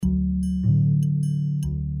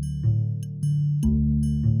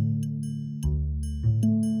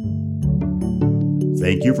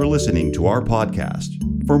Thank you for listening to our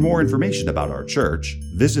podcast. For more information about our church,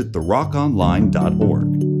 visit therockonline.org.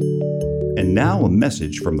 And now a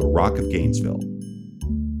message from the Rock of Gainesville.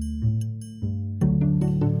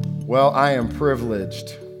 Well, I am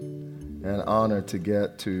privileged and honored to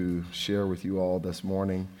get to share with you all this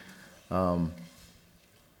morning. Didn't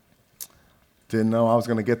know I was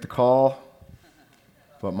going to get the call,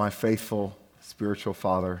 but my faithful spiritual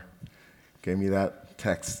father gave me that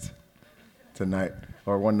text tonight,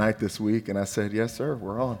 or one night this week, and I said, yes, sir,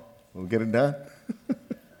 we're on. We'll get it done.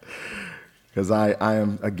 Because I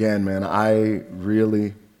am, again, man, I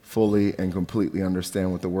really fully and completely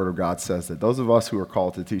understand what the Word of God says, that those of us who are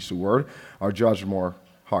called to teach the Word are judged more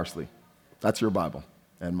harshly. That's your Bible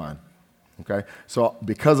and mine, okay? So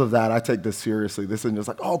because of that, I take this seriously. This isn't just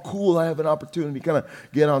like, oh, cool, I have an opportunity to kind of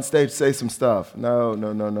get on stage, say some stuff. No.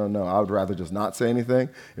 I would rather just not say anything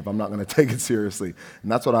if I'm not going to take it seriously.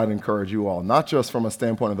 And that's what I'd encourage you all, not just from a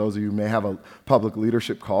standpoint of those of you who may have a public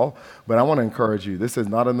leadership call, but I want to encourage you. This is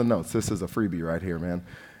not in the notes. This is a freebie right here, man.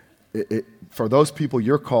 For those people,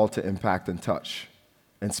 you're called to impact and touch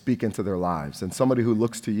and speak into their lives. And somebody who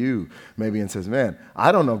looks to you maybe and says, man,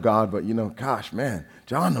 I don't know God, but gosh, man,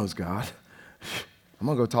 John knows God. I'm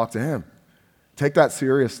going to go talk to him. Take that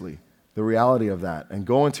seriously, the reality of that, and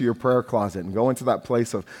go into your prayer closet and go into that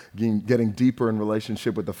place of getting deeper in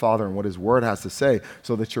relationship with the Father and what his word has to say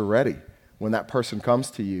so that you're ready when that person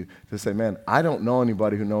comes to you to say, man, I don't know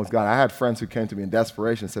anybody who knows God. I had friends who came to me in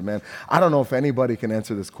desperation and said, man, I don't know if anybody can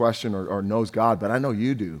answer this question or knows God, but I know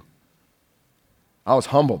you do. I was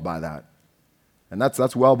humbled by that. And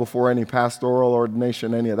that's well before any pastoral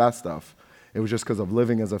ordination, any of that stuff. It was just because of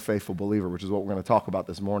living as a faithful believer, which is what we're going to talk about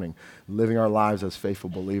this morning, living our lives as faithful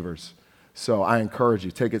believers. So I encourage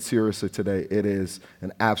you, take it seriously today. It is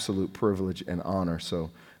an absolute privilege and honor.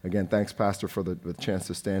 So again, thanks, Pastor, for the chance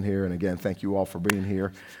to stand here. And again, thank you all for being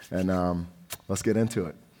here. And let's get into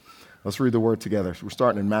it. Let's read the word together. We're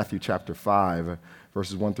starting in Matthew chapter 5,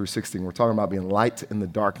 verses 1 through 16. We're talking about being light in the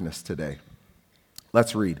darkness today.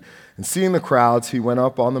 Let's read. And seeing the crowds, he went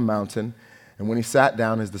up on the mountain. And when he sat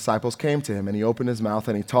down, his disciples came to him, and he opened his mouth,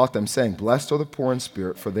 and he taught them, saying, Blessed are the poor in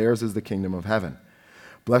spirit, for theirs is the kingdom of heaven.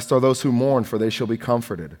 Blessed are those who mourn, for they shall be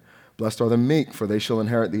comforted. Blessed are the meek, for they shall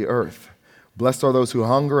inherit the earth. Blessed are those who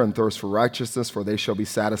hunger and thirst for righteousness, for they shall be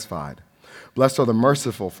satisfied. Blessed are the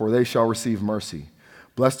merciful, for they shall receive mercy.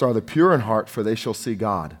 Blessed are the pure in heart, for they shall see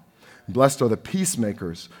God. Blessed are the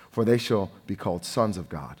peacemakers, for they shall be called sons of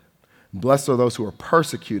God. Blessed are those who are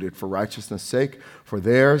persecuted for righteousness' sake, for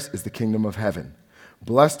theirs is the kingdom of heaven.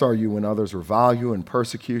 Blessed are you when others revile you and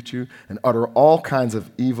persecute you and utter all kinds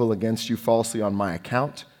of evil against you falsely on my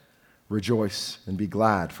account. Rejoice and be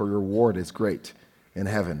glad, for your reward is great in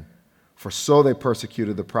heaven. For so they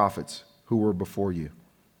persecuted the prophets who were before you.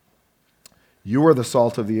 You are the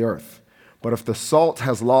salt of the earth, but if the salt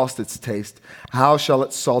has lost its taste, how shall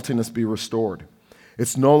its saltiness be restored?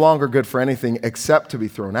 It's no longer good for anything except to be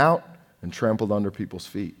thrown out and trampled under people's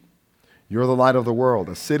feet. You're the light of the world.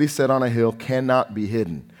 A city set on a hill cannot be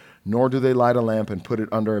hidden, nor do they light a lamp and put it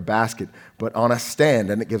under a basket, but on a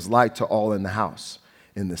stand, and it gives light to all in the house.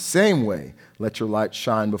 In the same way, let your light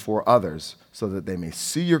shine before others, so that they may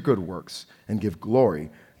see your good works and give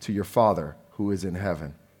glory to your Father who is in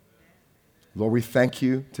heaven. Lord, we thank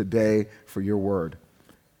you today for your word.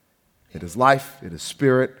 It is life, it is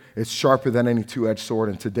spirit, it's sharper than any two-edged sword.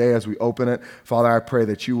 And today as we open it, Father, I pray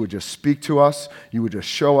that you would just speak to us. You would just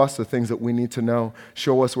show us the things that we need to know.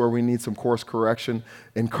 Show us where we need some course correction.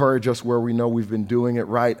 Encourage us where we know we've been doing it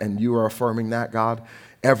right, and you are affirming that, God.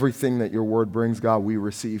 Everything that your word brings, God, we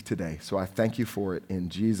receive today. So I thank you for it in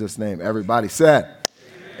Jesus' name. Everybody said,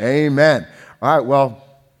 Amen. All right, well,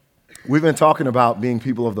 we've been talking about being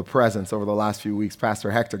people of the presence over the last few weeks.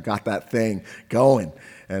 Pastor Hector got that thing going.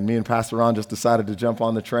 And me and Pastor Ron just decided to jump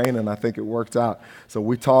on the train, and I think it worked out. So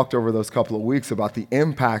we talked over those couple of weeks about the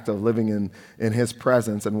impact of living in his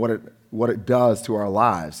presence and what it does to our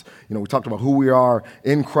lives. We talked about who we are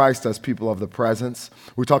in Christ as people of the presence.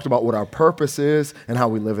 We talked about what our purpose is and how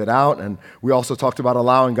we live it out. And we also talked about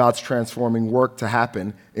allowing God's transforming work to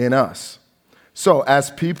happen in us. So as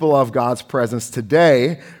people of God's presence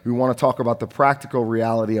today, we want to talk about the practical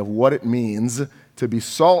reality of what it means to be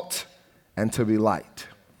salt and to be light.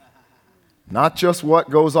 Not just what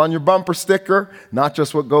goes on your bumper sticker, not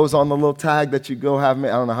just what goes on the little tag that you go have made.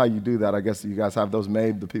 I don't know how you do that. I guess you guys have those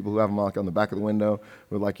made, the people who have them like on the back of the window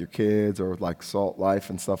with like your kids or with like Salt Life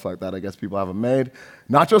and stuff like that. I guess people have them made.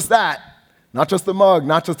 Not just that, not just the mug,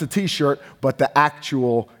 not just the t-shirt, but the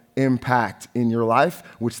actual impact in your life,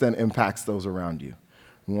 which then impacts those around you.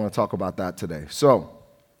 We want to talk about that today. So,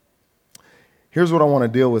 Here's what I want to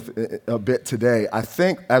deal with a bit today. I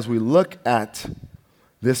think as we look at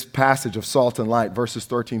this passage of salt and light, verses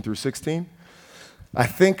 13 through 16, I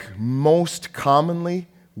think most commonly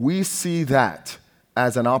we see that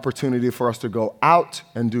as an opportunity for us to go out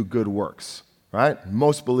and do good works, right?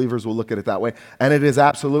 Most believers will look at it that way, and it is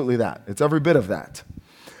absolutely that. It's every bit of that.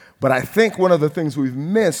 But I think one of the things we've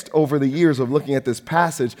missed over the years of looking at this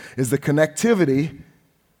passage is the connectivity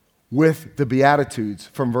with the Beatitudes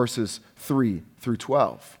from verses 3 through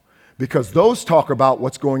 12. Because those talk about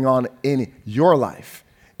what's going on in your life,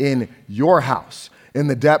 in your house, in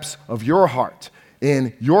the depths of your heart,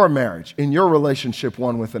 in your marriage, in your relationship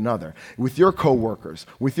one with another, with your coworkers,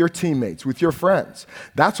 with your teammates, with your friends.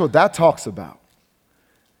 That's what that talks about.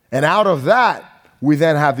 And out of that, we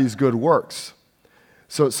then have these good works.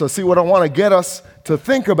 So see, what I want to get us to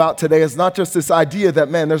think about today is not just this idea that,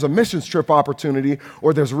 man, there's a missions trip opportunity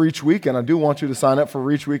or there's Reach Week, and I do want you to sign up for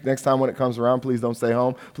Reach Week next time when it comes around. Please don't stay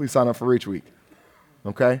home. Please sign up for Reach Week,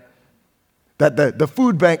 okay? That the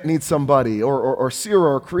food bank needs somebody or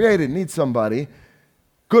Sierra or Created needs somebody.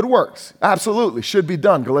 Good works, absolutely, should be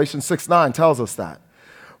done. Galatians 6:9 tells us that.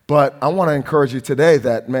 But I want to encourage you today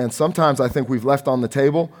that, man, sometimes I think we've left on the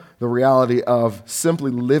table the reality of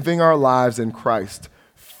simply living our lives in Christ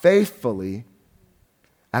faithfully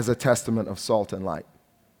as a testament of salt and light.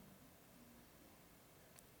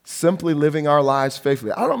 Simply living our lives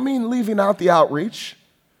faithfully. I don't mean leaving out the outreach.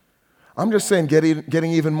 I'm just saying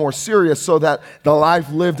getting even more serious so that the life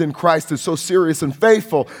lived in Christ is so serious and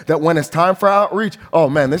faithful that when it's time for outreach, oh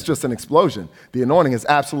man, it's just an explosion. The anointing is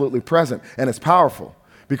absolutely present and it's powerful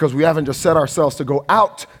because we haven't just set ourselves to go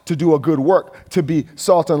out to do a good work, to be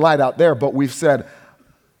salt and light out there, but we've said,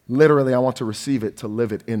 literally, I want to receive it, to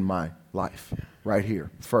live it in my life, right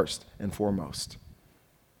here, first and foremost.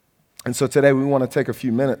 And so today we want to take a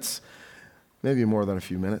few minutes, maybe more than a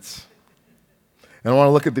few minutes, and I want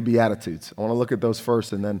to look at the Beatitudes. I want to look at those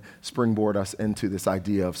first and then springboard us into this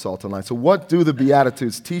idea of salt and light. So what do the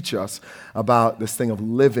Beatitudes teach us about this thing of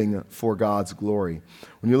living for God's glory?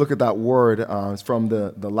 When you look at that word, it's from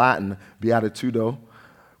the Latin, beatitudo,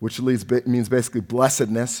 which means basically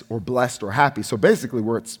blessedness or blessed or happy. So basically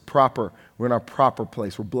we're in our proper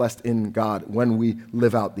place. We're blessed in God when we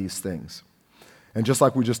live out these things. And just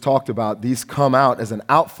like we just talked about, these come out as an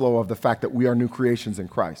outflow of the fact that we are new creations in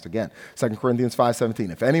Christ. Again, 2 Corinthians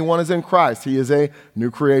 5:17. If anyone is in Christ, he is a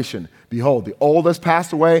new creation. Behold, the old has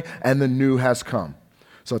passed away and the new has come.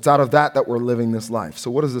 So it's out of that we're living this life.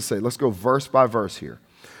 So what does this say? Let's go verse by verse here.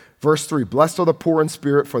 Verse 3, blessed are the poor in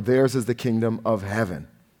spirit, for theirs is the kingdom of heaven.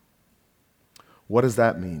 What does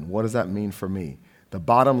that mean? What does that mean for me? The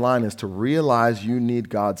bottom line is to realize you need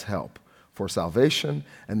God's help for salvation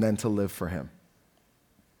and then to live for him.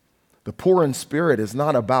 The poor in spirit is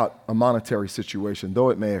not about a monetary situation, though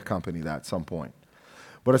it may accompany that at some point.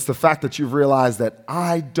 But it's the fact that you've realized that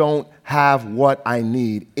I don't have what I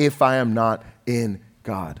need if I am not in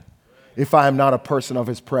God, if I am not a person of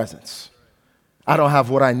his presence. I don't have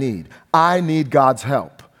what I need. I need God's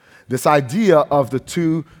help. This idea of the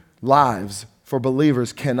two lives for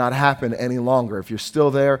believers cannot happen any longer. If you're still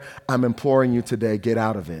there, I'm imploring you today, get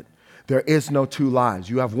out of it. There is no two lives.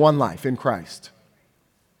 You have one life in Christ.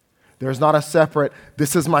 There's not a separate,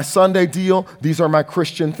 this is my Sunday deal, these are my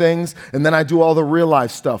Christian things, and then I do all the real life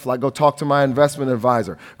stuff, like go talk to my investment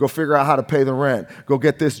advisor, go figure out how to pay the rent, go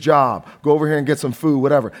get this job, go over here and get some food,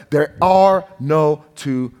 whatever. There are no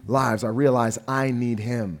two lives. I realize I need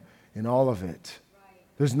him in all of it.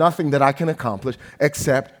 There's nothing that I can accomplish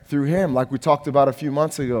except through him, like we talked about a few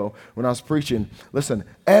months ago when I was preaching. Listen,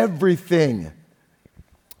 everything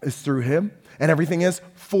is through him, and everything is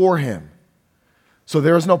for him. So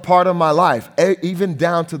there is no part of my life, even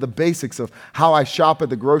down to the basics of how I shop at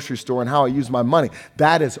the grocery store and how I use my money.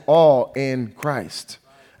 That is all in Christ.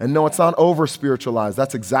 And no, it's not over-spiritualized.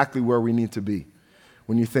 That's exactly where we need to be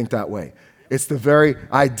when you think that way. It's the very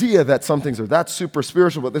idea that some things are that super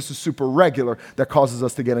spiritual, but this is super regular that causes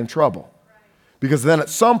us to get in trouble. Because then at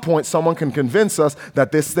some point, someone can convince us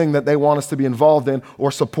that this thing that they want us to be involved in or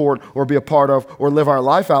support or be a part of or live our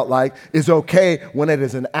life out like is okay when it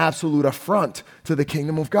is an absolute affront to the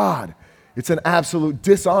kingdom of God. It's an absolute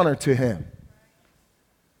dishonor to him.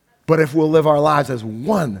 But if we'll live our lives as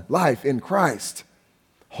one life in Christ,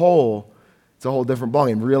 whole, it's a whole different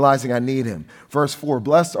ballgame, realizing I need him. Verse 4,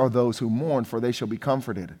 blessed are those who mourn, for they shall be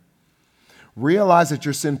comforted. Realize that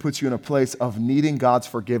your sin puts you in a place of needing God's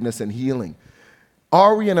forgiveness and healing.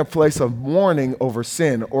 Are we in a place of mourning over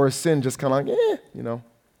sin, or is sin just kind of like,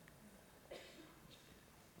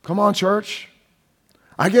 Come on, church.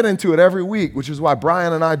 I get into it every week, which is why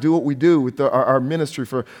Brian and I do what we do with our ministry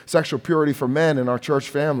for sexual purity for men in our church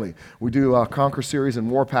family. We do a Conquer series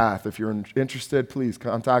and Warpath. If you're interested, please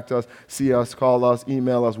contact us, see us, call us,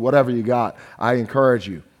 email us, whatever you got. I encourage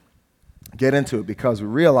you. Get into it because we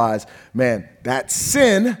realize, man, that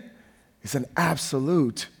sin is an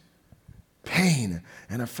absolute pain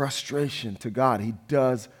and a frustration to God. He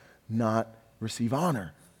does not receive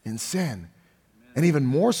honor in sin. And even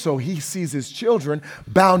more so, he sees his children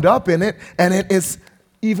bound up in it, and it is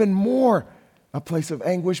even more a place of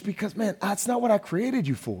anguish because, man, that's not what I created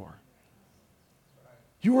you for.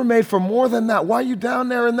 You were made for more than that. Why are you down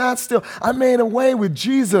there in that still? I made a way with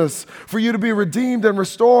Jesus for you to be redeemed and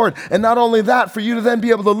restored. And not only that, for you to then be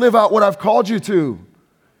able to live out what I've called you to.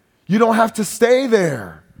 You don't have to stay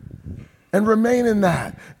there and remain in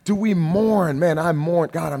that. Do we mourn? Man, I mourn.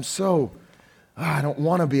 God, I don't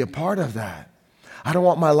want to be a part of that. I don't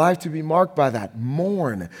want my life to be marked by that.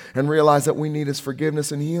 Mourn and realize that we need his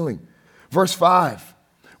forgiveness and healing. Verse 5,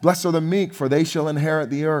 blessed are the meek, for they shall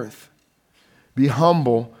inherit the earth. Be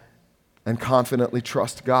humble and confidently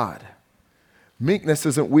trust God. Meekness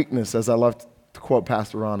isn't weakness, as I love to quote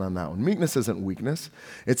Pastor Ron on that one. Meekness isn't weakness.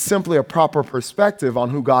 It's simply a proper perspective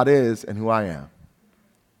on who God is and who I am.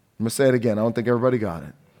 I'm going to say it again. I don't think everybody got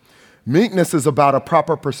it. Meekness is about a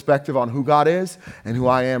proper perspective on who God is and who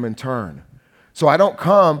I am in turn. So I don't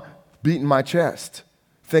come beating my chest,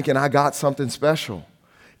 thinking I got something special.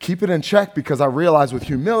 Keep it in check because I realize with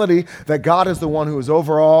humility that God is the one who is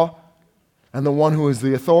over all and the one who is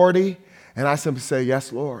the authority. And I simply say,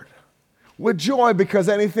 yes, Lord. With joy because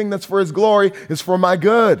anything that's for his glory is for my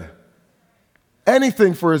good.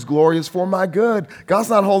 Anything for his glory is for my good. God's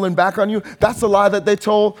not holding back on you. That's the lie that they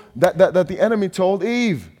told, that the enemy told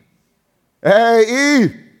Eve. Hey,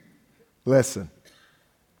 Eve, listen,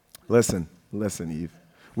 Eve,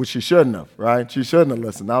 which she shouldn't have, right? She shouldn't have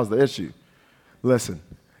listened. That was the issue. Listen,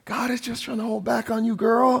 God is just trying to hold back on you,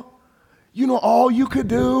 girl. You know all you could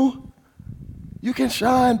do. You can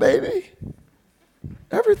shine, baby.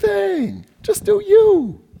 Everything. Just do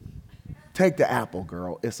you. Take the apple,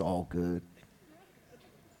 girl. It's all good.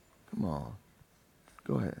 Come on.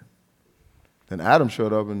 Go ahead. Then Adam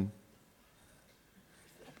showed up and,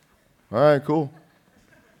 all right, cool.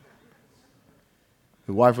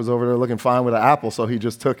 His wife was over there looking fine with an apple, so he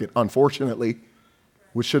just took it, unfortunately,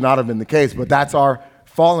 which should not have been the case. But that's our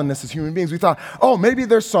fallenness as human beings. We thought, oh, maybe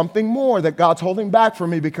there's something more that God's holding back from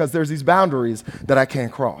me because there's these boundaries that I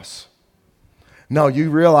can't cross. No, you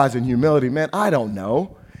realize in humility, man, I don't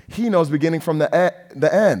know. He knows beginning from the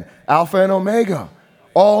end, Alpha and Omega,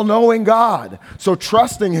 all-knowing God. So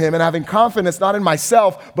trusting him and having confidence not in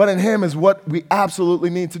myself, but in him is what we absolutely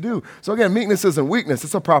need to do. So again, meekness isn't weakness.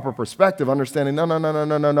 It's a proper perspective, understanding,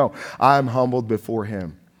 no. I'm humbled before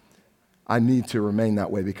him. I need to remain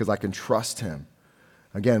that way because I can trust him.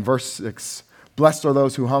 Again, verse 6, blessed are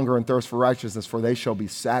those who hunger and thirst for righteousness, for they shall be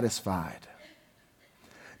satisfied.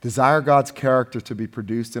 Desire God's character to be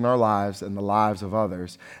produced in our lives and the lives of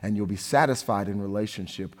others, and you'll be satisfied in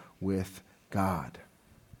relationship with God.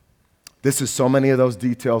 This is so many of those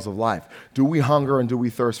details of life. Do we hunger and do we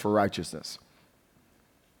thirst for righteousness?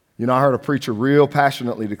 You know, I heard a preacher real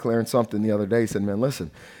passionately declaring something the other day. He said, man,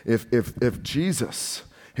 listen, if Jesus,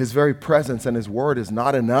 his very presence and his word is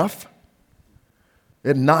not enough,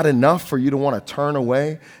 it's not enough for you to want to turn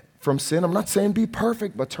away from sin. I'm not saying be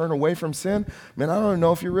perfect, but turn away from sin. Man, I don't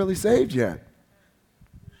know if you're really saved yet.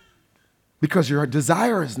 Because your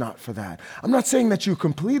desire is not for that. I'm not saying that you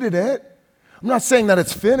completed it. I'm not saying that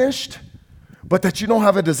it's finished, but that you don't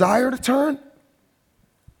have a desire to turn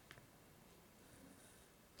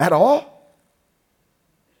at all.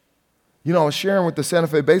 You know, I was sharing with the Santa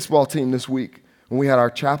Fe baseball team this week when we had our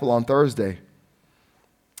chapel on Thursday.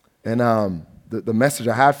 And the message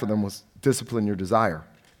I had for them was discipline your desire.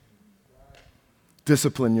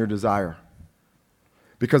 Discipline your desire.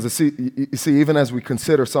 Because you see, even as we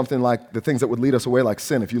consider something like the things that would lead us away like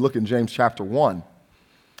sin, if you look in James chapter 1,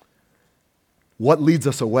 what leads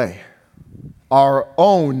us away? Our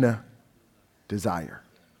own desire.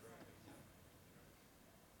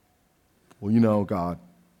 Well, you know, God,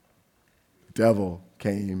 the devil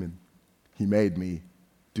came and he made me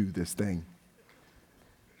do this thing.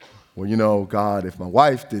 Well, you know, God, if my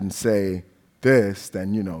wife didn't say this,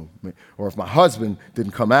 then, you know, or if my husband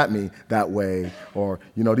didn't come at me that way, or,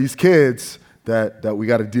 you know, these kids that we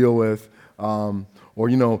got to deal with, or,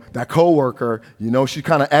 you know, that coworker, you know, she's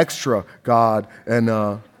kind of extra, God, and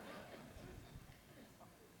I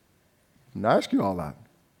ask you all that.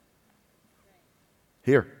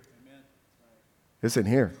 Here. It's in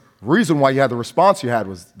here. The reason why you had the response you had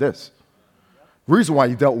was this. The reason why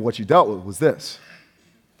you dealt with what you dealt with was this.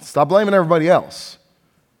 Stop blaming everybody else.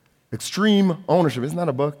 Extreme ownership. Isn't that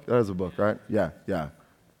a book? That is a book, right? Yeah.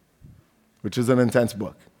 Which is an intense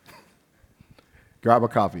book. Grab a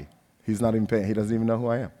copy. He's not even paying. He doesn't even know who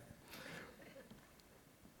I am.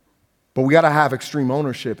 But we got to have extreme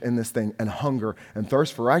ownership in this thing and hunger and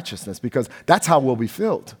thirst for righteousness, because that's how we'll be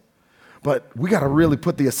filled. But we got to really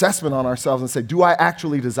put the assessment on ourselves and say, do I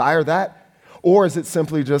actually desire that? Or is it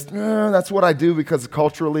simply just, that's what I do because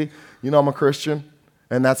culturally, I'm a Christian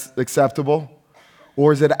and that's acceptable?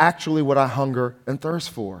 Or is it actually what I hunger and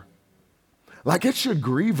thirst for? Like, it should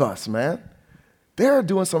grieve us, man. They're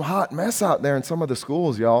doing some hot mess out there in some of the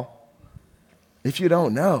schools, y'all. If you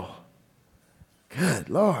don't know. Good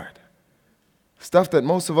Lord. Stuff that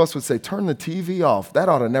most of us would say, turn the TV off. That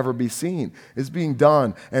ought to never be seen. Is being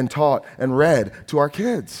done and taught and read to our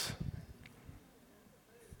kids.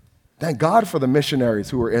 Thank God for the missionaries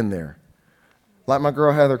who are in there. Like my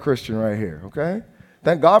girl Heather Christian right here, okay?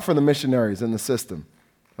 Thank God for the missionaries in the system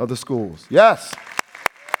of the schools. Yes.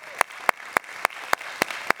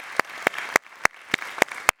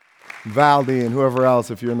 Valdi and whoever else,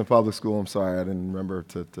 if you're in the public school, I'm sorry, I didn't remember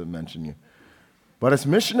to mention you. But it's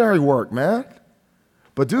missionary work, man.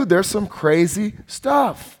 But dude, there's some crazy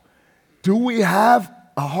stuff. Do we have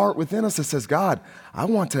a heart within us that says, God, I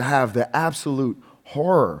want to have the absolute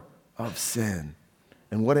horror of sin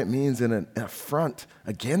and what it means in an affront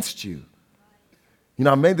against you?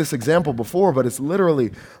 I made this example before, but it's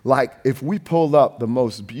literally like if we pulled up the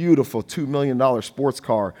most beautiful $2 million sports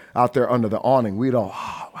car out there under the awning, we'd all,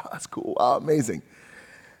 oh, wow, that's cool, wow, amazing.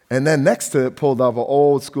 And then next to it pulled up an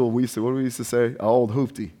old school, what do we used to say? An old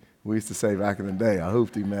hoopty. We used to say back in the day, a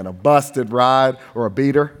hoopty, man, a busted ride or a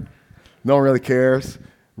beater. No one really cares.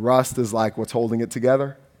 Rust is like what's holding it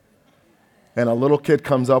together. And a little kid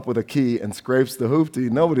comes up with a key and scrapes the hoopty.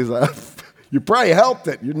 Nobody's like, you probably helped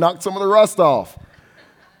it. You knocked some of the rust off.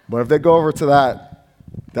 But if they go over to that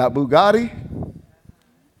Bugatti,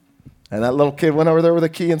 and that little kid went over there with a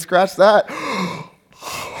key and scratched that, oh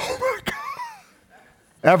my God.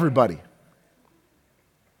 Everybody.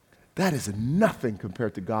 That is nothing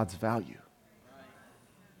compared to God's value.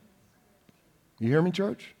 You hear me,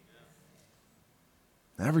 church?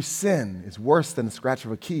 Every sin is worse than the scratch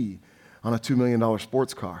of a key on a $2 million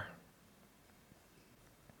sports car.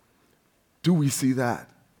 Do we see that?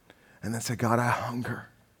 And then say, God, I hunger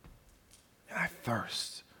and I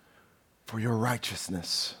thirst for your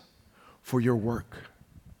righteousness, for your work.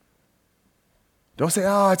 Don't say,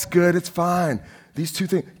 oh, it's good, it's fine. These two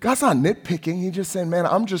things. God's not nitpicking. He's just saying, man,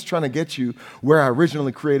 I'm just trying to get you where I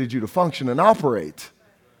originally created you to function and operate.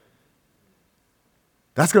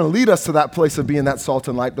 That's going to lead us to that place of being that salt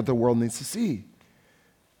and light that the world needs to see.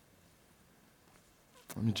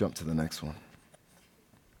 Let me jump to the next one.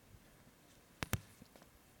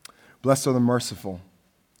 Blessed are the merciful,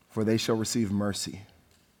 for they shall receive mercy.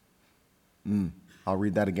 I'll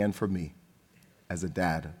read that again for me as a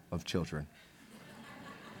dad of children.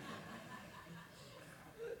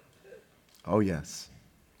 Oh, yes.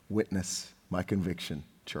 Witness my conviction,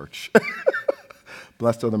 church.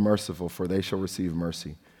 Blessed are the merciful, for they shall receive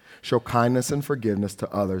mercy. Show kindness and forgiveness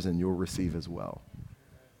to others, and you'll receive as well.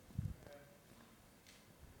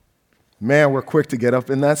 Man, we're quick to get up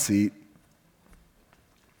in that seat.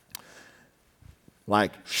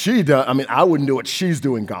 Like she does. I wouldn't do what she's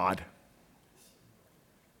doing, God.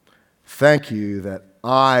 Thank you that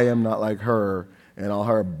I am not like her and all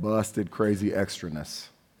her busted, crazy extraness.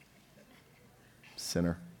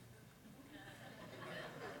 Sinner.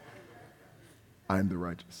 I'm the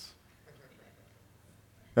righteous.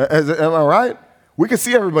 Am I right? We can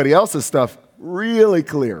see everybody else's stuff really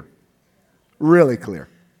clear. Really clear.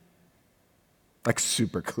 Like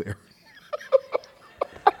super clear.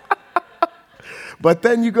 But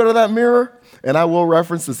then you go to that mirror, and I will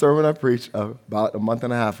reference the sermon I preached about a month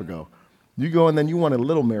and a half ago. You go and then you want a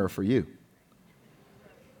little mirror for you.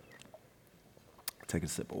 Take a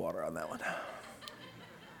sip of water on that one.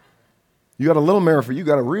 You got a little mirror for you. You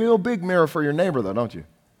got a real big mirror for your neighbor, though, don't you?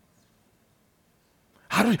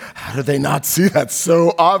 How do they not see that?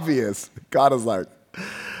 So obvious. God is like,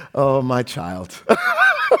 oh, my child.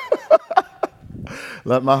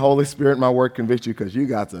 Let my Holy Spirit and my word convict you, because you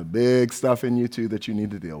got some big stuff in you, too, that you need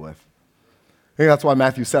to deal with. I think that's why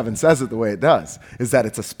Matthew 7 says it the way it does, is that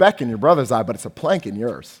it's a speck in your brother's eye, but it's a plank in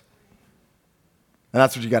yours. And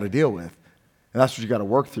that's what you got to deal with. And that's what you got to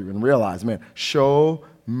work through and realize, man, show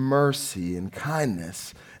mercy and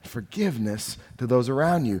kindness and forgiveness to those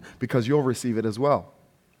around you, because you'll receive it as well.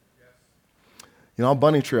 I'll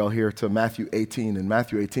bunny trail here to Matthew 18. In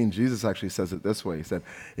Matthew 18, Jesus actually says it this way. He said,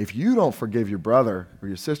 if you don't forgive your brother or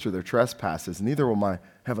your sister their trespasses, neither will my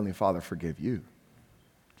heavenly Father forgive you.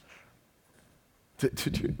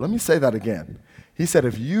 Let me say that again. He said,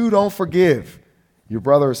 if you don't forgive your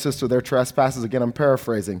brother or sister their trespasses, again, I'm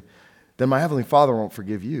paraphrasing, then my Heavenly Father won't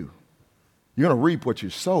forgive you. You're going to reap what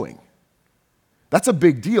you're sowing. That's a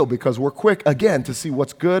big deal because we're quick, again, to see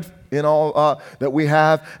what's good in all that we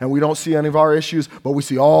have, and we don't see any of our issues, but we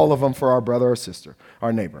see all of them for our brother or sister,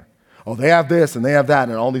 our neighbor. Oh, they have this and they have that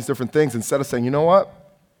and all these different things, instead of saying, you know what?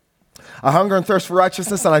 I hunger and thirst for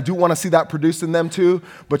righteousness, and I do want to see that produced in them too,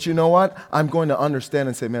 but you know what? I'm going to understand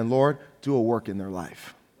and say, man, Lord, do a work in their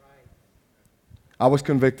life. I was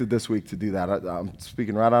convicted this week to do that. I'm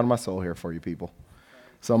speaking right out of my soul here for you people.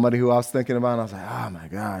 Somebody who I was thinking about, and I was like, oh my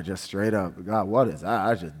God, just straight up, God, what is that?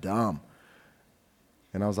 I was just dumb.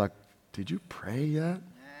 And I was like, did you pray yet?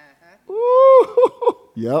 Ooh,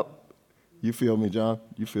 yep. You feel me, John.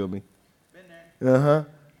 You feel me. Been there. Uh-huh.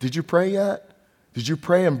 Did you pray yet? Did you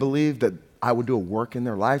pray and believe that I would do a work in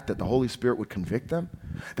their life, that the Holy Spirit would convict them,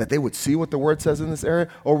 that they would see what the Word says in this area?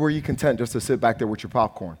 Or were you content just to sit back there with your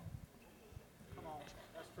popcorn? Come on.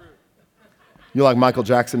 That's true. You like Michael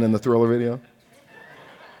Jackson in the Thriller video?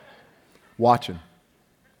 Watching.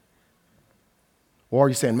 Or are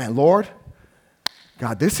you saying, man, Lord,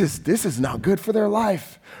 God, this is not good for their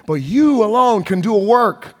life, but you alone can do a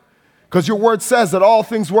work. Because your word says that all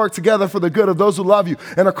things work together for the good of those who love you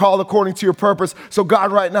and are called according to your purpose. So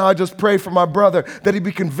God, right now, I just pray for my brother that he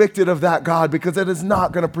be convicted of that, God, because it is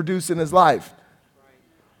not going to produce in his life. Right.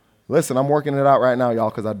 Listen, I'm working it out right now, y'all,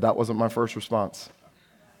 because that wasn't my first response.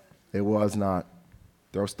 It was not.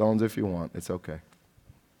 Throw stones if you want. It's okay.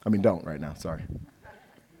 I mean, don't right now. Sorry.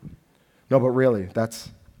 No, but really,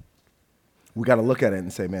 we got to look at it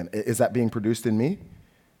and say, man, is that being produced in me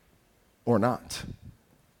or not?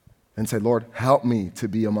 And say, Lord, help me to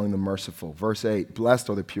be among the merciful. Verse 8, blessed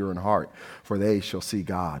are the pure in heart, for they shall see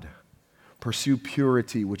God. Pursue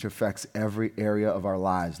purity, which affects every area of our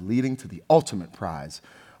lives, leading to the ultimate prize,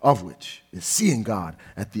 of which is seeing God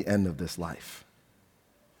at the end of this life.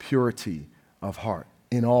 Purity of heart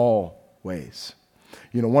in all ways.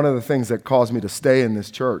 You know, one of the things that caused me to stay in this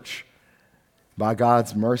church by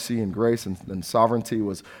God's mercy and grace and sovereignty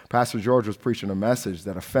was Pastor George was preaching a message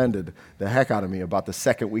that offended the heck out of me about the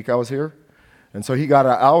second week I was here. And so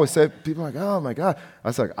I always say, people are like, oh my God. I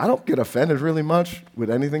was like, I don't get offended really much with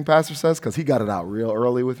anything Pastor says because he got it out real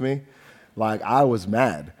early with me. Like, I was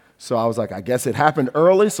mad. So I was like, I guess it happened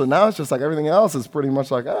early, so now it's just like everything else is pretty much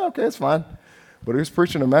like, oh, okay, it's fine. But he was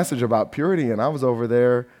preaching a message about purity, and I was over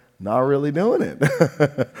there not really doing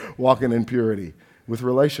it, walking in purity with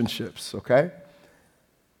relationships, okay?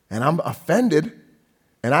 And I'm offended,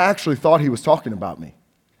 and I actually thought he was talking about me.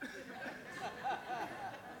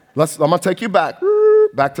 I'm going to take you back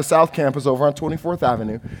to South Campus over on 24th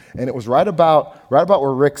Avenue, and it was right about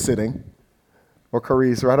where Rick's sitting, or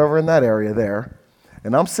Carice, right over in that area there.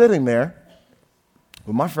 And I'm sitting there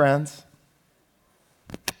with my friends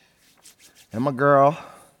and my girl,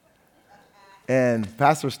 and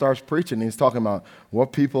pastor starts preaching. And he's talking about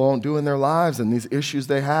what people don't do in their lives and these issues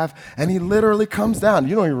they have. And he literally comes down.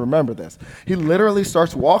 You don't even remember this. He literally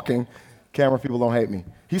starts walking. Camera people don't hate me.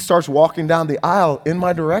 He starts walking down the aisle in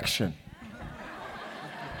my direction.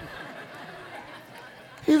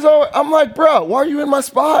 I'm like, bro, why are you in my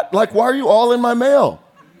spot? Like, why are you all in my mail?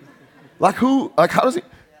 Like, how does he?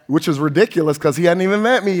 Which is ridiculous because he hadn't even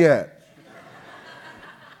met me yet.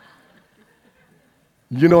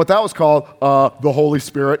 You know what that was called? The Holy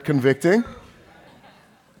Spirit convicting.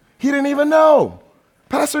 He didn't even know.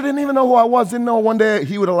 Pastor didn't even know who I was. Didn't know one day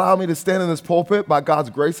he would allow me to stand in this pulpit by God's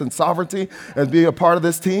grace and sovereignty and be a part of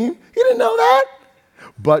this team. He didn't know that.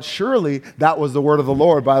 But surely that was the word of the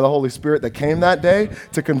Lord by the Holy Spirit that came that day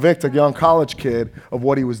to convict a young college kid of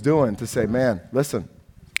what he was doing, to say, man, listen,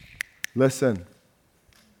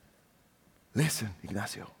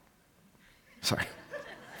 Ignacio. Sorry,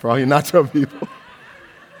 for all you Nacho people.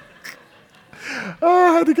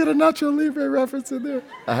 Oh, I had to get a Nacho Libre reference in there.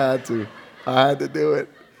 I had to do it.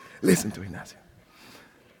 Listen to Ignacio.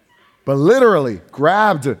 But literally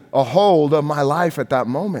grabbed a hold of my life at that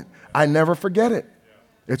moment. I never forget it.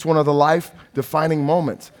 It's one of the life-defining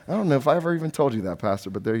moments. I don't know if I ever even told you that, Pastor,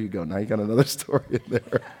 but there you go. Now you got another story in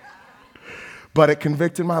there. But it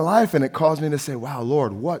convicted my life, and it caused me to say, wow,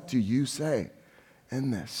 Lord, what do you say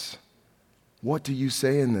in this? What do you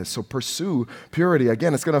say in this? So pursue purity.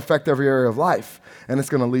 Again, it's going to affect every area of life, and it's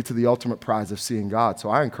going to lead to the ultimate prize of seeing God. So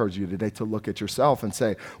I encourage you today to look at yourself and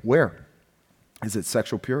say, where? Is it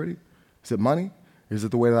sexual purity? Is it money? Is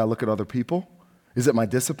it the way that I look at other people? Is it my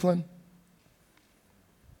discipline?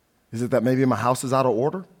 Is it that maybe my house is out of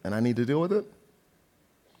order and I need to deal with it?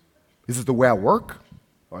 Is it the way I work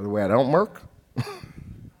or the way I don't work?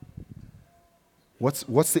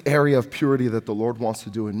 What's the area of purity that the Lord wants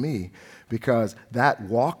to do in me? Because that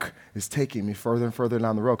walk is taking me further and further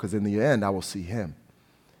down the road, because in the end, I will see him.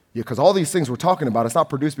 Yeah, because all these things we're talking about, it's not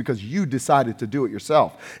produced because you decided to do it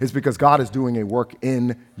yourself. It's because God is doing a work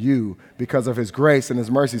in you because of his grace and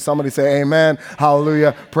his mercy. Somebody say amen,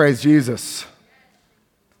 hallelujah, praise Jesus.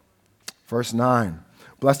 Verse 9,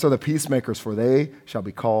 blessed are the peacemakers, for they shall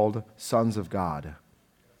be called sons of God.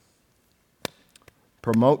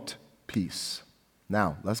 Promote peace.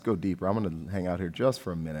 Now, let's go deeper. I'm going to hang out here just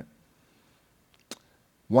for a minute.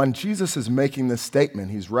 When Jesus is making this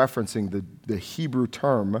statement, he's referencing the Hebrew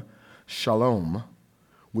term shalom,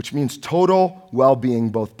 which means total well-being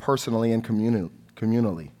both personally and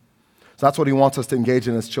communally. So that's what he wants us to engage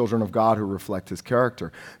in as children of God who reflect his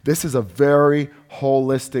character. This is a very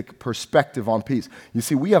holistic perspective on peace. You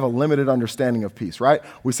see, we have a limited understanding of peace, right?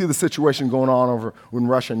 We see the situation going on over in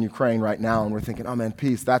Russia and Ukraine right now, and we're thinking, oh man,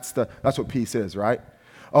 peace, that's what peace is, right?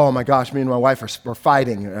 Oh my gosh, me and my wife are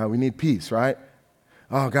fighting. We need peace, right?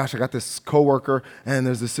 Oh gosh, I got this coworker and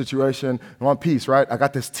there's this situation. I want peace, right? I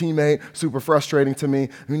got this teammate, super frustrating to me.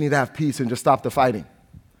 We need to have peace and just stop the fighting.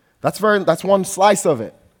 That's one slice of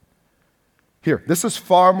it. Here, this is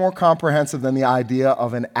far more comprehensive than the idea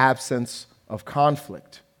of an absence of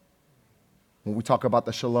conflict. When we talk about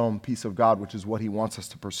the shalom, peace of God, which is what he wants us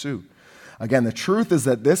to pursue. Again, the truth is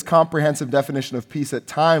that this comprehensive definition of peace at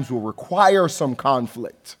times will require some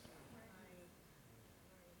conflict.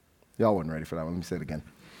 Y'all wasn't ready for that one. Let me say it again.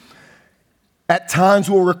 At times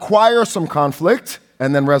will require some conflict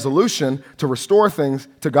and then resolution to restore things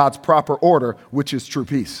to God's proper order, which is true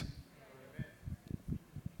peace.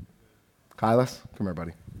 Kylas, come here,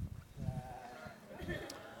 buddy.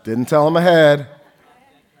 Didn't tell him ahead.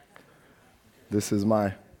 This is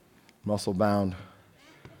my muscle-bound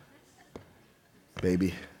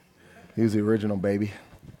baby. He was the original baby.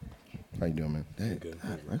 How you doing, man? Hey,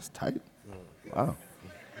 that's tight. Wow.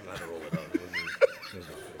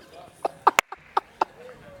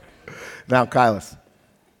 Now, Kylas,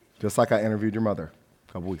 just like I interviewed your mother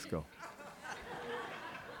a couple weeks ago,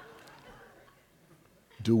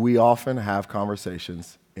 do we often have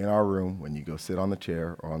conversations in our room when you go sit on the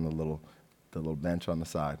chair or on the little bench on the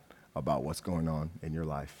side about what's going on in your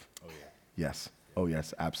life? Oh, yeah. Yes. Oh,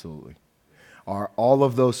 yes, absolutely. Are all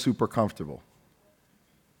of those super comfortable?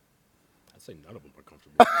 I'd say none of them are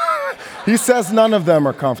comfortable. He says none of them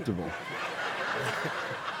are comfortable.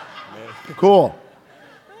 Cool.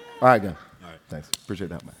 All right, good. All right. Thanks.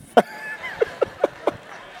 Appreciate that, man.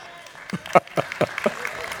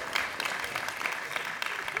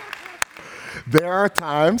 There are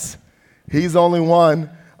times he's only one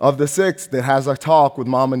of the 6 that has a talk with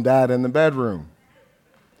mom and dad in the bedroom.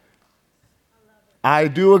 I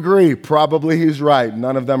do agree. Probably he's right.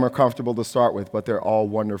 None of them are comfortable to start with, but they're all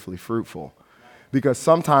wonderfully fruitful. Because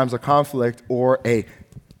sometimes a conflict or a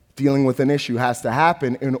dealing with an issue has to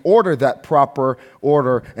happen in order that proper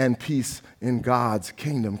order and peace in God's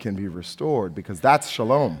kingdom can be restored, because that's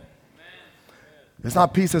shalom. It's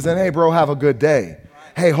not peace as in, hey, bro, have a good day.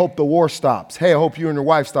 Hey, hope the war stops. Hey, I hope you and your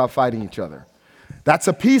wife stop fighting each other. That's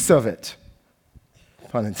a piece of it.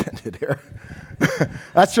 Pun intended here.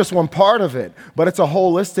 That's just one part of it, but it's a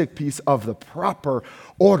holistic piece of the proper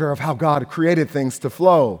order of how God created things to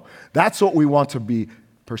flow. That's what we want to be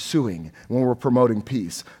pursuing when we're promoting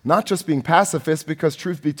peace. Not just being pacifists, because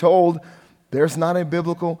truth be told, there's not a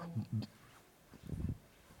biblical,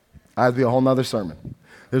 that'd be a whole nother sermon.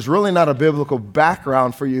 There's really not a biblical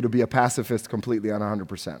background for you to be a pacifist completely on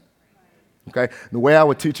 100%. Okay? The way I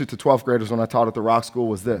would teach it to 12th graders when I taught at the Rock School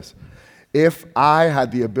was this. If I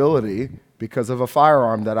had the ability, because of a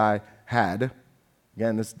firearm that I had,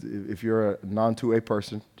 again, this, if you're a non-2A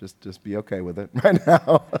person, just be okay with it right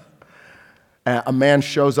now. A man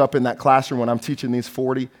shows up in that classroom when I'm teaching these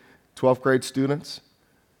 40 12th grade students,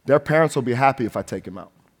 their parents will be happy if I take him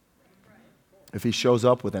out. If he shows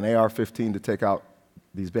up with an AR-15 to take out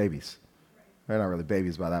these babies. They're not really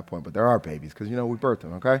babies by that point, but there are babies because, we birthed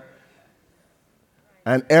them, okay?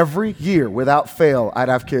 And every year, without fail, I'd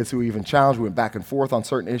have kids who even challenged, we went back and forth on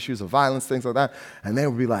certain issues of violence, things like that, and they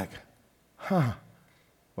would be like,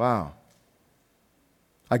 wow.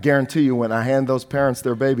 I guarantee you when I hand those parents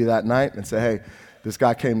their baby that night and say, hey, this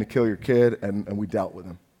guy came to kill your kid, and we dealt with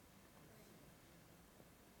him.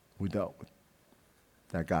 We dealt with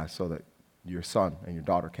that guy so that your son and your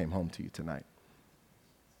daughter came home to you tonight.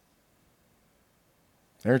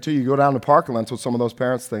 And until you go down to Parkland, that's what some of those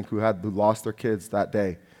parents think who lost their kids that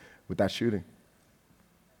day with that shooting.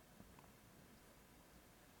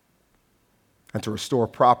 And to restore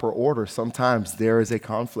proper order, sometimes there is a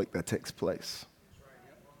conflict that takes place.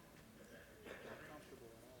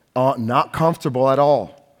 Not comfortable at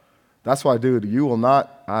all. That's why, dude, you will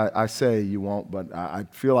not, I say you won't, but I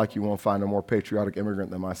feel like you won't find a more patriotic immigrant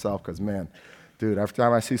than myself because, man, dude, every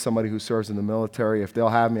time I see somebody who serves in the military, if they'll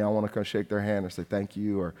have me, I want to come shake their hand or say thank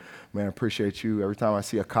you or, man, I appreciate you. Every time I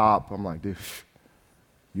see a cop, I'm like, dude,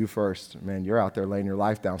 you first. Man, you're out there laying your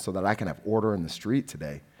life down so that I can have order in the street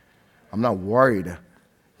today. I'm not worried.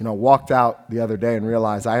 You know, walked out the other day and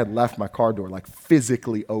realized I had left my car door like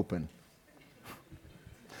physically open.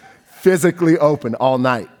 Physically open all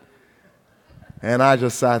night. And I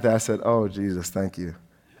just sat there. I said, oh, Jesus, thank you.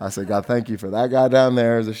 I said, God, thank you for that guy down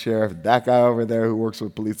there as a sheriff, that guy over there who works with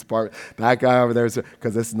the police department, that guy over there,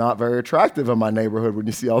 because it's not very attractive in my neighborhood when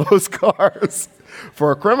you see all those cars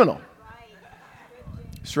for a criminal.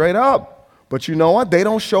 Straight up. But you know what? They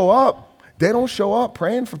don't show up. They don't show up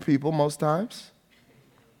praying for people most times.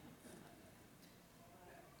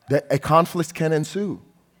 A conflict can ensue,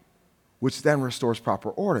 which then restores proper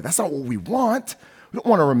order. That's not what we want. We don't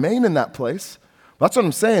want to remain in that place. That's what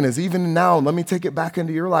I'm saying is even now, let me take it back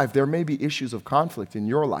into your life. There may be issues of conflict in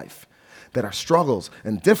your life that are struggles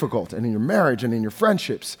and difficult and in your marriage and in your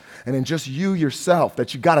friendships and in just you yourself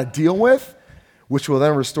that you got to deal with, which will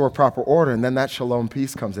then restore proper order. And then that shalom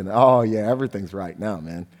peace comes in. Oh, yeah, everything's right now,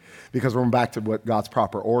 man, because we're back to what God's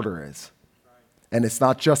proper order is. And it's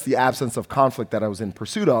not just the absence of conflict that I was in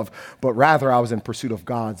pursuit of, but rather I was in pursuit of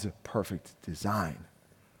God's perfect design.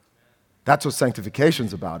 That's what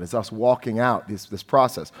sanctification's about, is us walking out this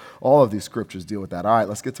process. All of these scriptures deal with that. All right,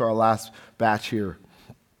 let's get to our last batch here.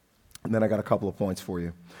 And then I got a couple of points for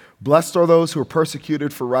you. Blessed are those who are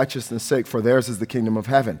persecuted for righteousness' sake, for theirs is the kingdom of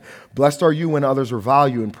heaven. Blessed are you when others revile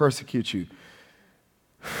you and persecute you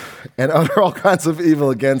and utter all kinds of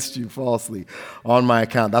evil against you falsely on my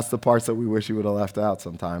account. That's the parts that we wish you would have left out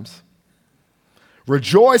sometimes.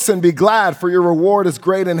 Rejoice and be glad, for your reward is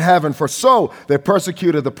great in heaven, for so they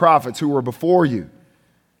persecuted the prophets who were before you.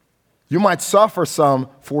 You might suffer some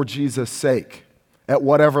for Jesus' sake, at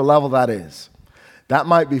whatever level that is. That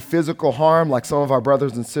might be physical harm, like some of our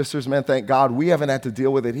brothers and sisters. Man, thank God we haven't had to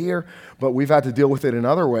deal with it here, but we've had to deal with it in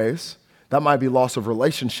other ways. That might be loss of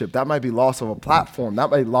relationship. That might be loss of a platform.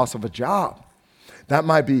 That might be loss of a job. That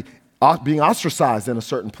might be being ostracized in a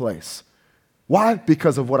certain place. Why?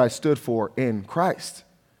 Because of what I stood for in Christ.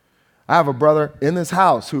 I have a brother in this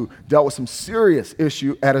house who dealt with some serious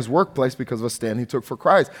issue at his workplace because of a stand he took for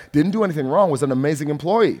Christ. Didn't do anything wrong, was an amazing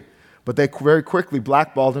employee. But they very quickly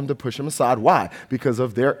blackballed him to push him aside. Why? Because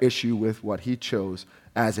of their issue with what he chose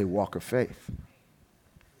as a walk of faith.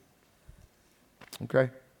 Okay?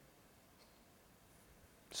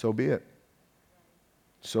 So be it.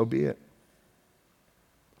 So be it.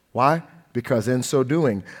 Why? Because in so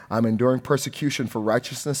doing, I'm enduring persecution for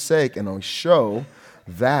righteousness' sake, and I show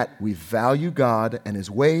that we value God and his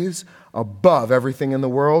ways above everything in the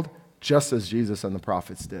world, just as Jesus and the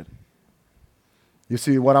prophets did. You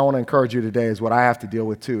see, what I want to encourage you today is what I have to deal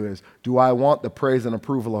with too is, do I want the praise and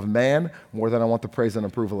approval of man more than I want the praise and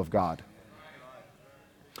approval of God?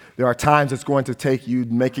 There are times it's going to take you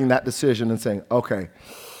making that decision and saying, okay,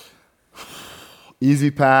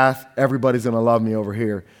 easy path, everybody's going to love me over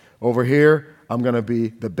here. Over here, I'm going to be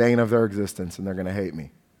the bane of their existence, and they're going to hate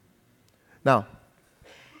me. Now,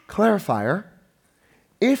 clarifier,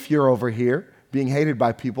 if you're over here being hated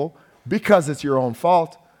by people because it's your own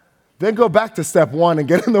fault, then go back to step one and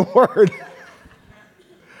get in the Word.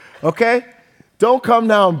 Okay? Don't come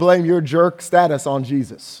now and blame your jerk status on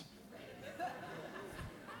Jesus.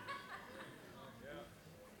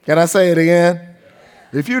 Can I say it again?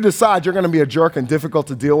 If you decide you're going to be a jerk and difficult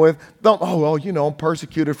to deal with, don't, I'm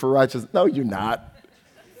persecuted for righteousness. No, you're not.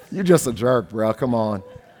 You're just a jerk, bro. Come on.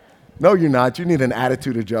 No, you're not. You need an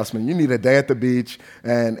attitude adjustment. You need a day at the beach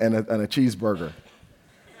and a cheeseburger.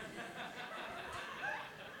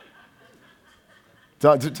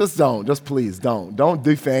 Just don't. Just please don't. Don't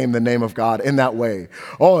defame the name of God in that way.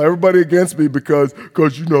 Oh, everybody against me because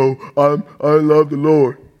I love the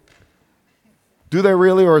Lord. Do they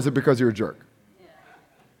really, or is it because you're a jerk?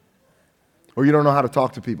 Or you don't know how to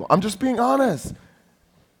talk to people? I'm just being honest.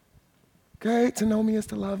 Okay, to know me is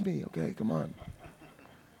to love me. Okay, come on.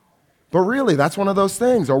 But really, that's one of those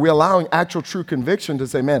things. Are we allowing actual true conviction to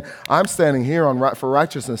say, man, I'm standing here for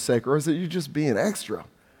righteousness' sake, or is it you just being extra?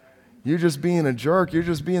 You're just being a jerk. You're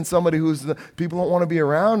just being somebody people don't want to be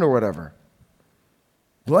around or whatever.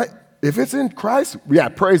 But if it's in Christ, yeah,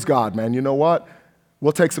 praise God, man. You know what?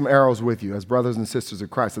 We'll take some arrows with you as brothers and sisters of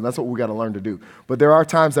Christ, and that's what we got to learn to do. But there are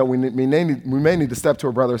times that we may need to step to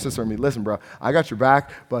a brother or sister and be, listen, bro, I got your back,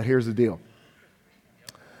 but here's the deal.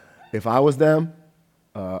 If I was them,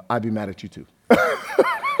 I'd be mad at you too.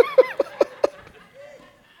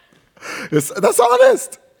 That's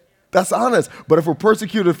honest. That's honest. But if we're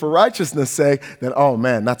persecuted for righteousness' sake, then, oh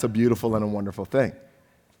man, that's a beautiful and a wonderful thing.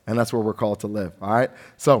 And that's where we're called to live, all right?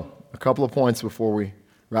 So, a couple of points before we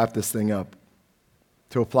wrap this thing up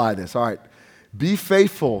to apply this. All right, be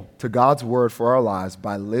faithful to God's word for our lives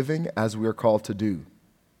by living as we are called to do.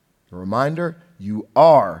 A reminder, you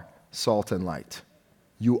are salt and light.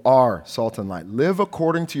 You are salt and light. Live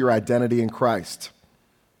according to your identity in Christ.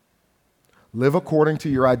 Live according to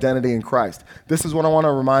your identity in Christ. This is what I want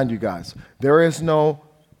to remind you guys. There is no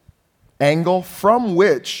angle from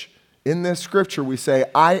which in this scripture we say,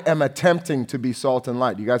 I am attempting to be salt and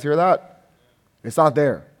light. Do you guys hear that? It's not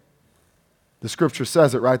there. The scripture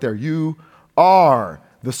says it right there. You are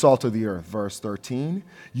the salt of the earth, verse 13.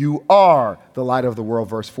 You are the light of the world,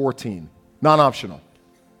 verse 14. Non-optional.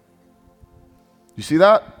 You see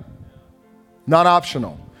that? Not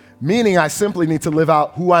optional. Meaning I simply need to live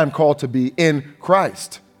out who I am called to be in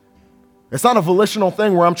Christ. It's not a volitional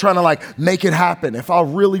thing where I'm trying to like make it happen. If I'll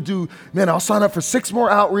really do, man, I'll sign up for 6 more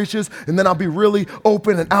outreaches and then I'll be really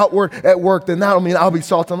open and outward at work, then that'll mean I'll be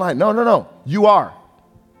salt and light. No. You are.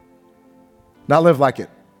 Now live like it.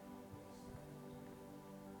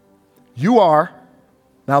 You are.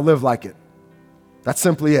 Now live like it. That's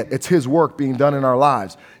simply it. It's his work being done in our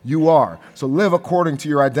lives. You are. So live according to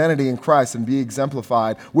your identity in Christ and be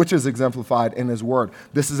exemplified, which is exemplified in his word.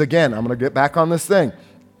 This is, again, I'm going to get back on this thing.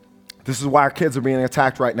 This is why our kids are being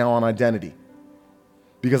attacked right now on identity.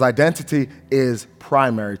 Because identity is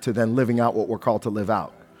primary to then living out what we're called to live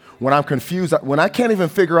out. When I'm confused, when I can't even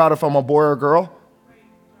figure out if I'm a boy or a girl,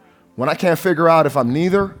 when I can't figure out if I'm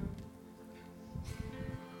neither,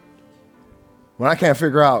 when I can't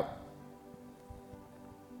figure out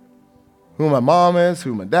who my mom is,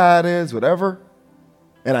 who my dad is, whatever,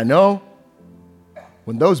 and I know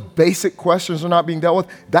when those basic questions are not being dealt with,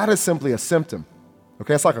 that is simply a symptom.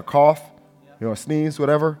 Okay, it's like a cough, a sneeze,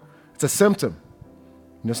 whatever. It's a symptom.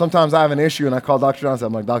 Sometimes I have an issue and I call Dr. John and say,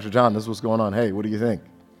 I'm like, Dr. John, this is what's going on. Hey, what do you think?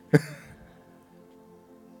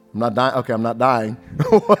 I'm not dying. Okay, I'm not dying.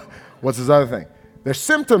 What's this other thing? There's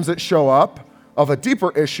symptoms that show up of a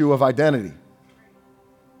deeper issue of identity.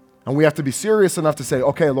 And we have to be serious enough to say,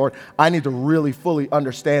 okay, Lord, I need to really fully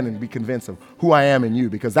understand and be convinced of who I am in you,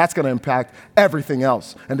 because that's going to impact everything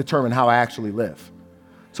else and determine how I actually live.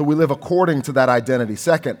 So we live according to that identity.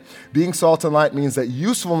 Second, being salt and light means that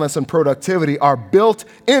usefulness and productivity are built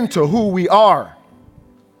into who we are.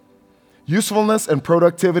 Usefulness and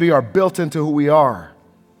productivity are built into who we are.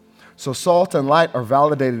 So salt and light are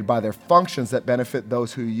validated by their functions that benefit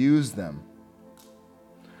those who use them.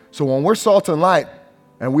 So when we're salt and light,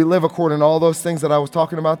 and we live according to all those things that I was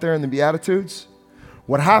talking about there in the Beatitudes,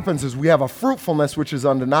 what happens is we have a fruitfulness which is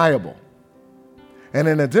undeniable. And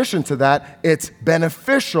in addition to that, it's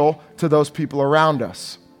beneficial to those people around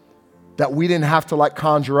us. That we didn't have to like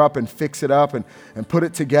conjure up and fix it up and put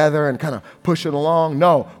it together and kind of push it along.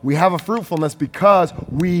 No, we have a fruitfulness because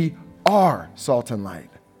we are salt and light.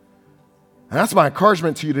 And that's my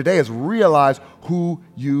encouragement to you today, is realize who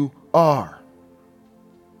you are.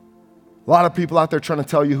 A lot of people out there trying to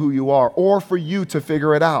tell you who you are or for you to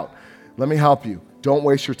figure it out. Let me help you. Don't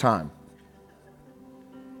waste your time.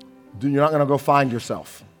 You're not going to go find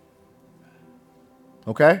yourself.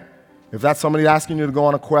 Okay? If that's somebody asking you to go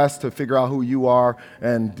on a quest to figure out who you are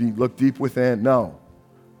and look deep within, no.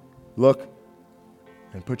 Look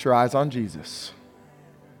and put your eyes on Jesus.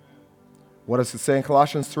 What does it say in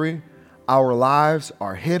Colossians 3? Our lives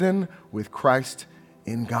are hidden with Christ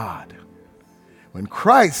in God. When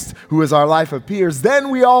Christ, who is our life, appears, then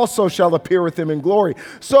we also shall appear with him in glory.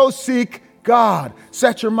 So seek God.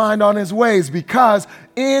 Set your mind on his ways, because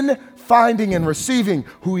in finding and receiving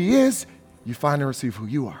who he is, you find and receive who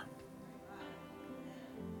you are.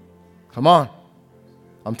 Come on.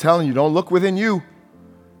 I'm telling you, don't look within you.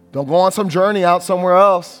 Don't go on some journey out somewhere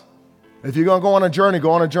else. If you're going to go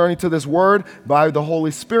on a journey to this word by the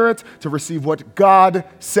Holy Spirit to receive what God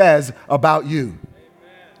says about you.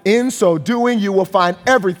 In so doing, you will find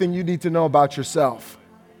everything you need to know about yourself.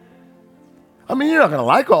 I mean, you're not going to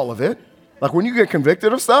like all of it. Like when you get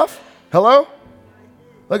convicted of stuff, hello?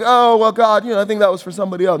 Like, oh, well, God, I think that was for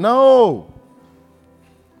somebody else. No.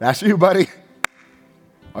 That's you, buddy.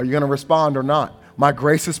 Are you going to respond or not? My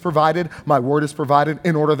grace is provided, my word is provided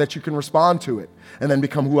in order that you can respond to it and then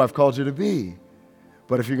become who I've called you to be.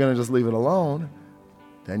 But if you're going to just leave it alone,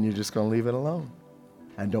 then you're just going to leave it alone.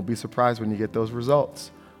 And don't be surprised when you get those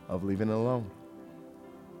results of leaving it alone.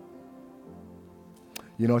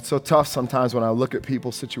 It's so tough sometimes when I look at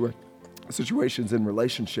people's situations in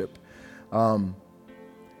relationship. And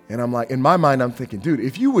I'm like, in my mind, I'm thinking, dude,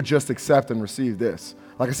 if you would just accept and receive this.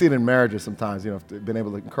 Like I see it in marriages sometimes, been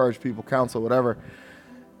able to encourage people, counsel, whatever.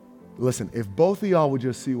 Listen, if both of y'all would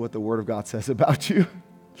just see what the Word of God says about you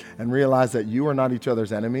and realize that you are not each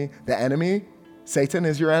other's enemy, the enemy, Satan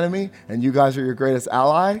is your enemy, and you guys are your greatest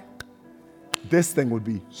ally, this thing would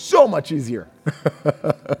be so much easier.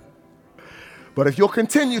 But if you'll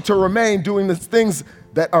continue to remain doing the things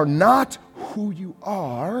that are not who you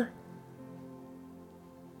are,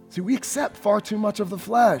 see, we accept far too much of the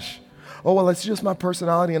flesh. Oh, well, it's just my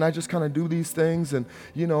personality and I just kind of do these things and,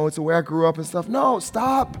 it's the way I grew up and stuff. No,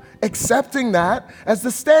 stop accepting that as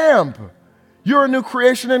the stamp. You're a new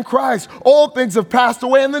creation in Christ. Old things have passed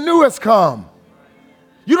away and the new has come.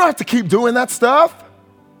 You don't have to keep doing that stuff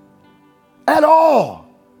at all.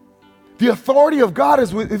 The authority of God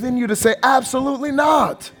is within you to say, absolutely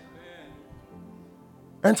not.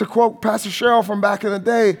 And to quote Pastor Cheryl from back in the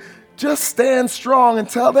day, just stand strong and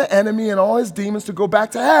tell the enemy and all his demons to go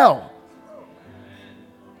back to hell.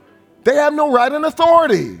 They have no right and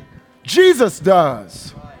authority. Jesus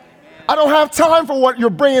does. I don't have time for what you're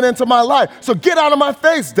bringing into my life. So get out of my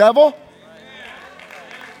face, devil.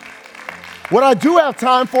 What I do have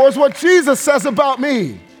time for is what Jesus says about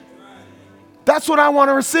me. That's what I want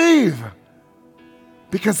to receive.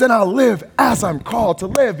 Because then I'll live as I'm called to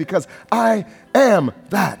live, because I am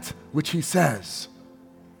that which he says.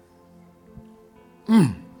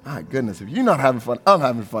 My goodness, if you're not having fun, I'm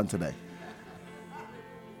having fun today.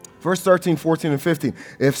 Verse 13, 14, and 15.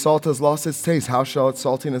 If salt has lost its taste, how shall its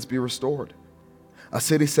saltiness be restored? A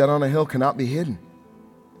city set on a hill cannot be hidden.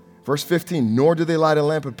 Verse 15, nor do they light a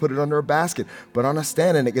lamp and put it under a basket, but on a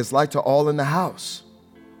stand, and it gives light to all in the house.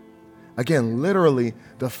 Again, literally,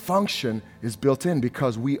 the function is built in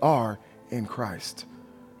because we are in Christ.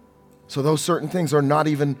 So those certain things are not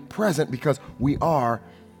even present because we are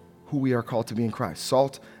who we are called to be in Christ.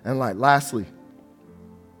 Salt and light. Lastly,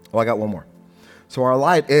 I got one more. So our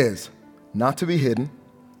light is not to be hidden,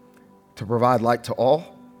 to provide light to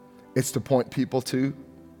all. It's to point people to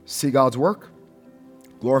see God's work,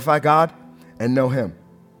 glorify God, and know him.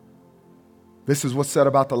 This is what's said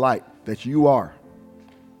about the light, that you are.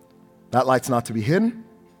 That light's not to be hidden.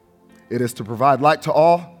 It is to provide light to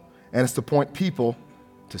all, and it's to point people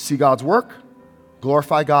to see God's work,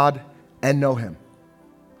 glorify God, and know him.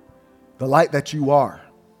 The light that you are.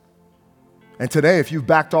 And today, if you've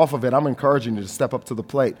backed off of it, I'm encouraging you to step up to the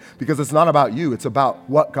plate, because it's not about you. It's about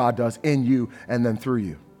what God does in you and then through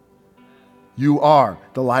you. You are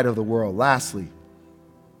the light of the world. Lastly,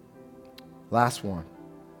 last one.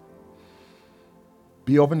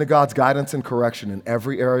 Be open to God's guidance and correction in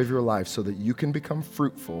every area of your life so that you can become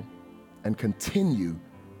fruitful and continue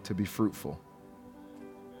to be fruitful.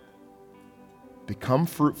 Become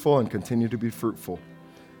fruitful and continue to be fruitful.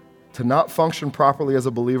 To not function properly as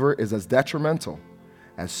a believer is as detrimental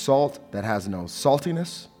as salt that has no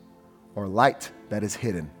saltiness or light that is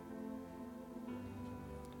hidden.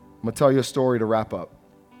 I'm going to tell you a story to wrap up.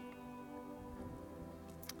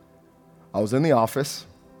 I was in the office.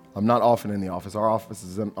 I'm not often in the office. Our office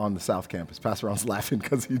is on the South Campus. Pastor Ron's laughing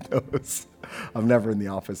because he knows I'm never in the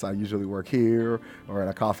office. I usually work here or at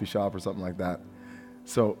a coffee shop or something like that.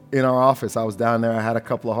 So in our office, I was down there. I had a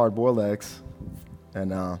couple of hard-boiled eggs,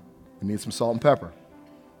 and I need some salt and pepper.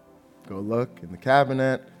 Go look in the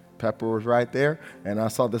cabinet. Pepper was right there, and I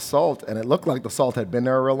saw the salt, and it looked like the salt had been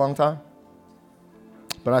there a real long time.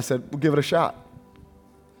 But I said, we'll give it a shot.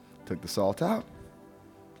 Took the salt out.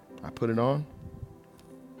 I put it on.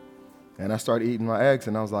 And I started eating my eggs,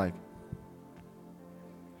 and I was like,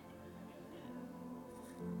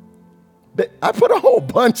 I put a whole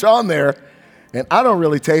bunch on there, and I don't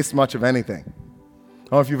really taste much of anything. I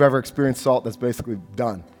don't know if you've ever experienced salt that's basically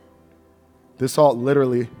done. This salt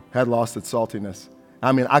literally had lost its saltiness.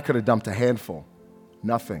 I mean, I could have dumped a handful,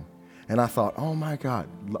 nothing. And I thought, oh my God,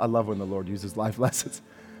 I love when the Lord uses life lessons.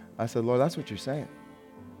 I said, Lord, that's what you're saying.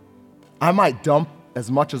 I might dump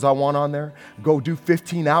as much as I want on there, go do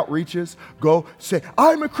 15 outreaches, go say,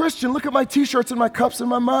 I'm a Christian, look at my t-shirts and my cups and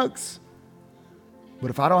my mugs. But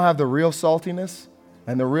if I don't have the real saltiness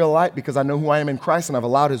and the real light, because I know who I am in Christ and I've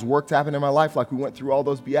allowed his work to happen in my life like we went through all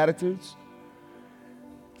those Beatitudes,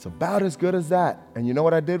 it's about as good as that. And you know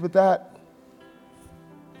what I did with that?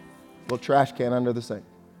 Little trash can under the sink.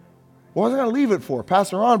 What was I going to leave it for?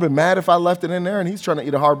 Pastor Ron would been mad if I left it in there and he's trying to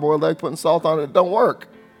eat a hard-boiled egg, putting salt on it. It don't work.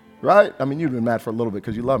 Right? I mean, you'd been mad for a little bit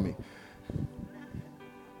because you love me.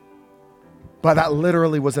 But that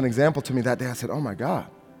literally was an example to me that day. I said, oh my God,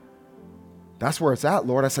 that's where it's at,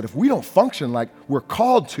 Lord. I said, if we don't function like we're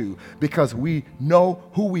called to because we know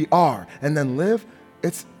who we are and then live,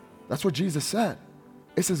 that's what Jesus said.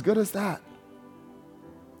 It's as good as that.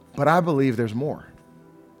 But I believe there's more.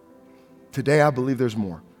 Today, I believe there's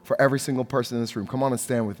more for every single person in this room. Come on and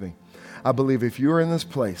stand with me. I believe if you're in this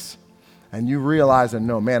place and you realize and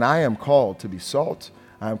know, man, I am called to be salt.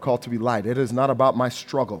 I am called to be light. It is not about my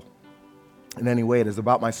struggle in any way. It is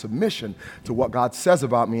about my submission to what God says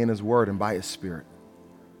about me in his word and by his Spirit.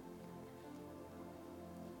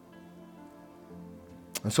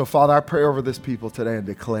 And so, Father, I pray over this people today and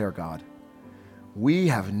declare, God, we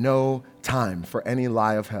have no time for any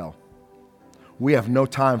lie of hell. We have no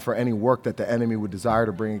time for any work that the enemy would desire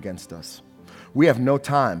to bring against us. We have no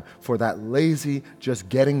time for that lazy, just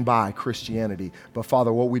getting by Christianity. But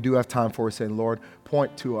Father, what we do have time for is saying, Lord,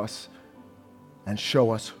 point to us and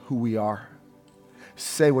show us who we are.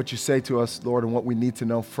 Say what you say to us, Lord, and what we need to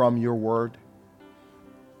know from your word.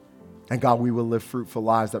 And God, we will live fruitful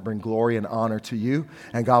lives that bring glory and honor to you.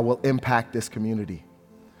 And God will impact this community.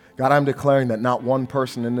 God, I'm declaring that not one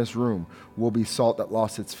person in this room will be salt that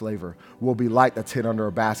lost its flavor, will be light that's hid under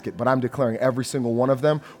a basket. But I'm declaring every single one of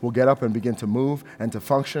them will get up and begin to move and to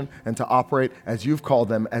function and to operate as you've called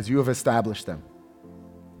them, as you have established them.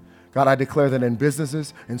 God, I declare that in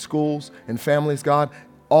businesses, in schools, in families, God,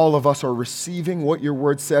 all of us are receiving what your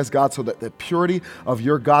word says, God, so that the purity of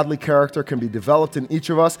your godly character can be developed in each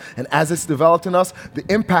of us. And as it's developed in us, the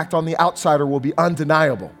impact on the outsider will be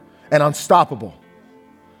undeniable and unstoppable.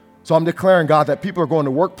 So I'm declaring, God, that people are going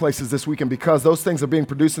to workplaces this week, and because those things are being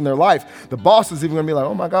produced in their life, the boss is even going to be like,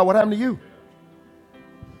 oh my God, what happened to you?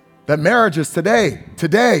 That marriages today,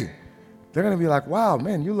 they're going to be like, wow,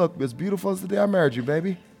 man, you look as beautiful as the day I married you,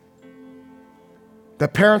 baby.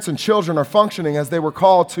 That parents and children are functioning as they were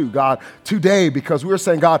called to, God, today, because we're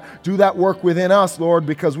saying, God, do that work within us, Lord,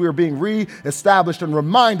 because we are being reestablished and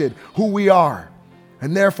reminded who we are.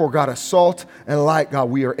 And therefore, God, as salt and light, God,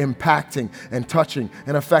 we are impacting and touching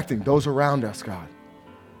and affecting those around us, God.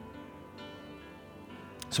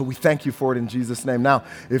 So we thank you for it in Jesus' name. Now,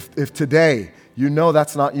 if today you know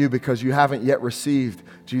that's not you because you haven't yet received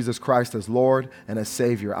Jesus Christ as Lord and as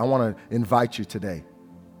Savior, I want to invite you today.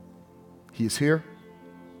 He is here.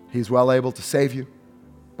 He's well able to save you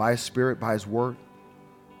by his Spirit, by his word.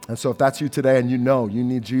 And so if that's you today and you know you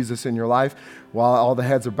need Jesus in your life, while all the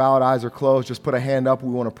heads are bowed, eyes are closed, just put a hand up.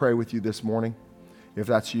 We want to pray with you this morning. If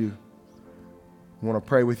that's you, we want to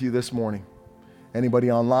pray with you this morning.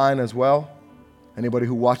 Anybody online as well? Anybody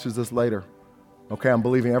who watches this later? Okay, I'm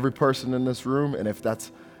believing every person in this room, and if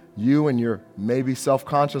that's you and you're maybe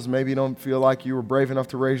self-conscious, maybe you don't feel like you were brave enough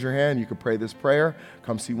to raise your hand, you could pray this prayer.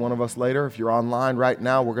 Come see one of us later. If you're online right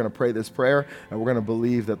now, we're going to pray this prayer, and we're going to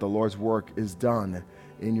believe that the Lord's work is done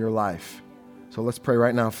in your life. So let's pray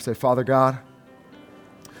right now. Say, Father God,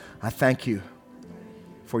 I thank you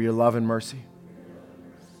for your love and mercy.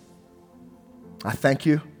 I thank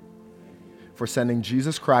you for sending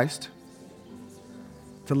Jesus Christ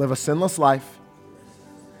to live a sinless life,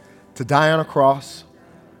 to die on a cross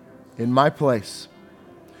in my place,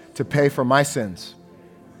 to pay for my sins,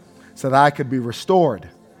 so that I could be restored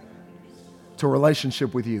to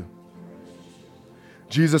relationship with you.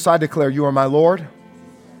 Jesus, I declare you are my Lord,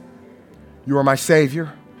 you are my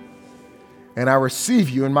Savior, and I receive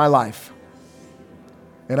you in my life.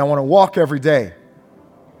 And I want to walk every day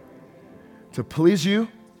to please you,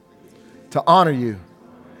 to honor you,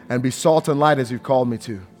 and be salt and light as you've called me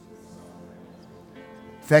to.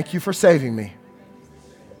 Thank you for saving me.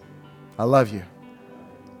 I love you.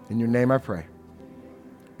 In your name I pray.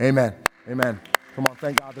 Amen. Amen. Come on,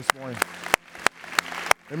 thank God this morning.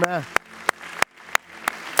 Amen.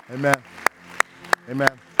 Amen.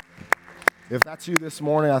 Amen. If that's you this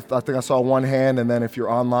morning, I think I saw one hand, and then if you're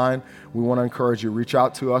online, we want to encourage you, reach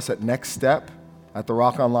out to us at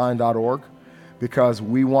nextstep@therockonline.org, because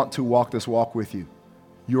we want to walk this walk with you.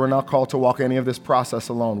 You are not called to walk any of this process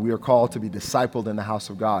alone. We are called to be discipled in the house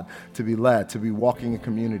of God, to be led, to be walking in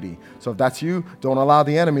community. So if that's you, don't allow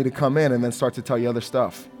the enemy to come in and then start to tell you other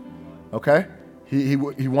stuff. Okay? He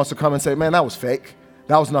wants to come and say, man, that was fake.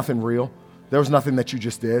 That was nothing real. There was nothing that you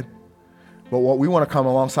just did. But what we want to come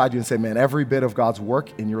alongside you and say, man, every bit of God's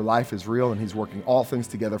work in your life is real, and he's working all things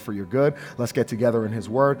together for your good. Let's get together in his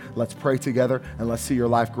word. Let's pray together, and let's see your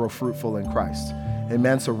life grow fruitful in Christ.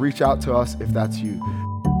 Amen. So reach out to us if that's you.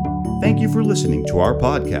 Thank you for listening to our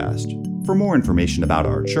podcast. For more information about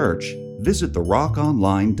our church, visit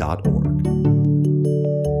therockonline.org.